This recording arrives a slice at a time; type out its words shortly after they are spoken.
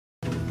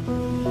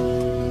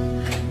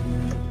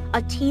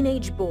A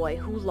teenage boy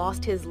who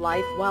lost his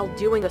life while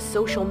doing a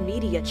social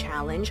media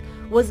challenge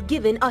was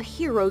given a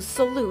hero's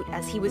salute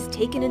as he was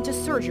taken into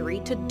surgery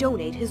to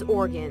donate his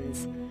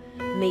organs.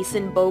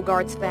 Mason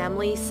Bogart's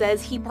family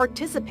says he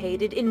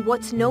participated in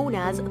what's known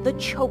as the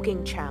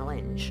choking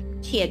challenge.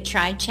 He had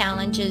tried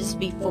challenges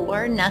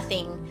before,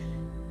 nothing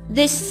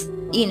this,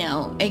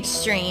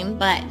 extreme,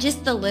 but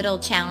just the little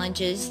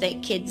challenges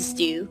that kids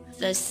do.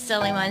 The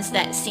silly ones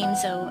that seem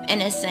so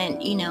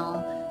innocent,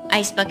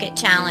 ice bucket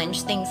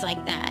challenge, things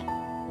like that.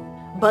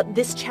 But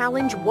this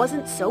challenge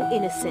wasn't so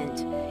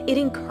innocent. It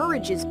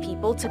encourages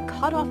people to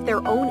cut off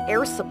their own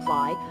air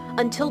supply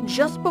until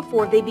just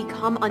before they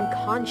become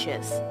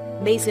unconscious.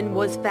 Mason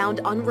was found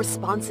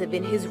unresponsive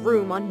in his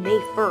room on May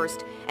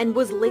 1st and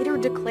was later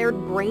declared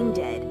brain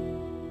dead.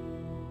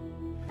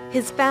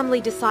 His family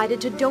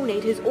decided to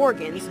donate his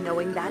organs,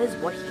 knowing that is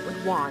what he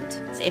would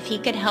want. If he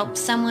could help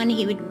someone,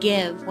 he would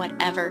give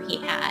whatever he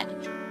had.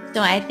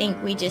 So I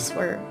think we just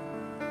were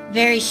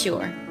very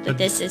sure that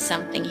this is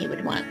something he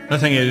would want. I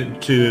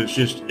think, too,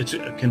 it's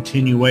a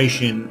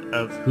continuation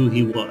of who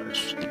he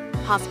was.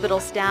 Hospital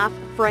staff,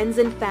 friends,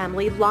 and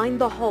family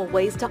lined the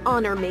hallways to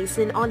honor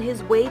Mason on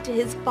his way to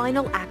his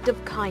final act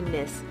of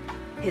kindness.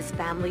 His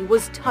family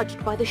was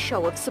touched by the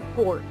show of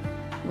support.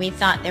 We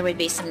thought there would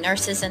be some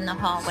nurses in the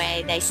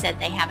hallway. They said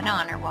they have an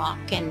honor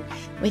walk, and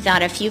we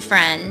thought a few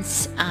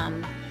friends,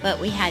 but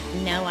we had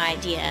no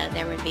idea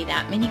there would be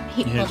that many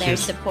people there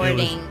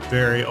supporting It was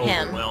very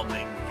him.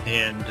 Overwhelming,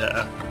 and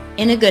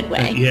in a good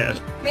way.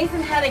 Yes.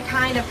 Mason had a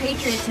kind of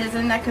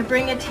patriotism that could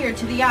bring a tear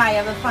to the eye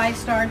of a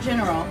five-star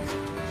general.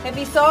 If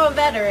he saw a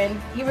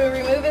veteran, he would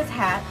remove his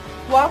hat,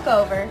 walk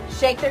over,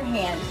 shake their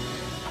hand,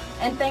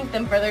 and thank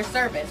them for their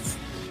service.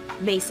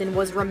 Mason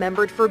was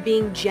remembered for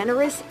being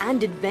generous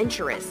and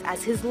adventurous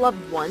as his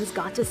loved ones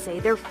got to say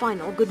their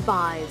final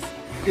goodbyes.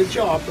 Good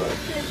job, bud.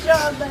 Good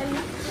job, buddy.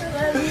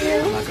 I love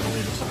you.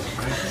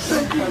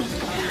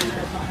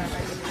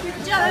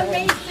 Good job,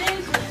 Mason.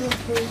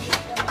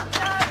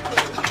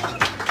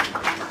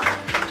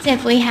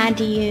 If we had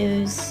to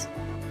use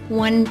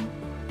one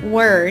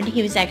word,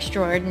 he was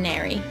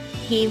extraordinary.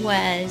 He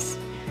was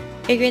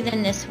bigger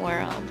than this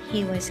world.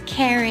 He was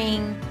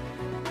caring,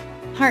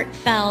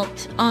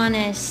 heartfelt,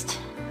 honest,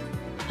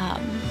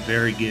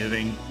 very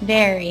giving.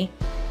 Very.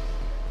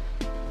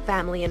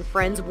 Family and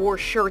friends wore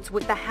shirts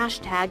with the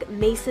hashtag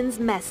Mason's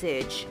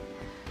Message.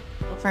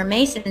 For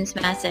Mason's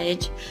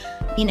message,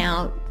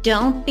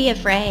 don't be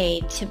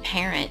afraid to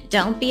parent.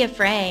 Don't be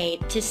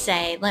afraid to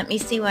say, let me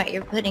see what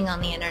you're putting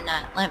on the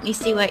internet. Let me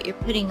see what you're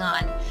putting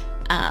on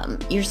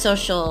your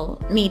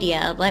social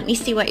media. Let me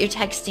see what you're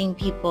texting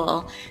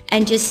people,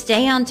 and just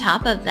stay on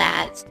top of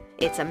that.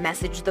 It's a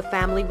message the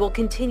family will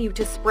continue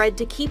to spread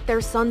to keep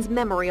their son's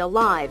memory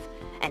alive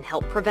and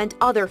help prevent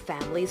other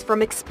families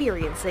from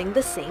experiencing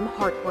the same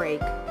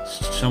heartbreak.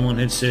 Someone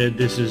had said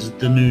this is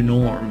the new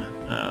norm.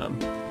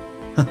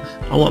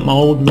 I want my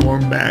old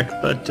norm back,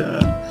 but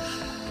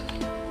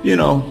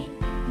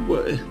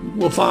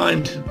we'll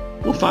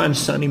find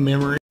sunny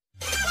memories.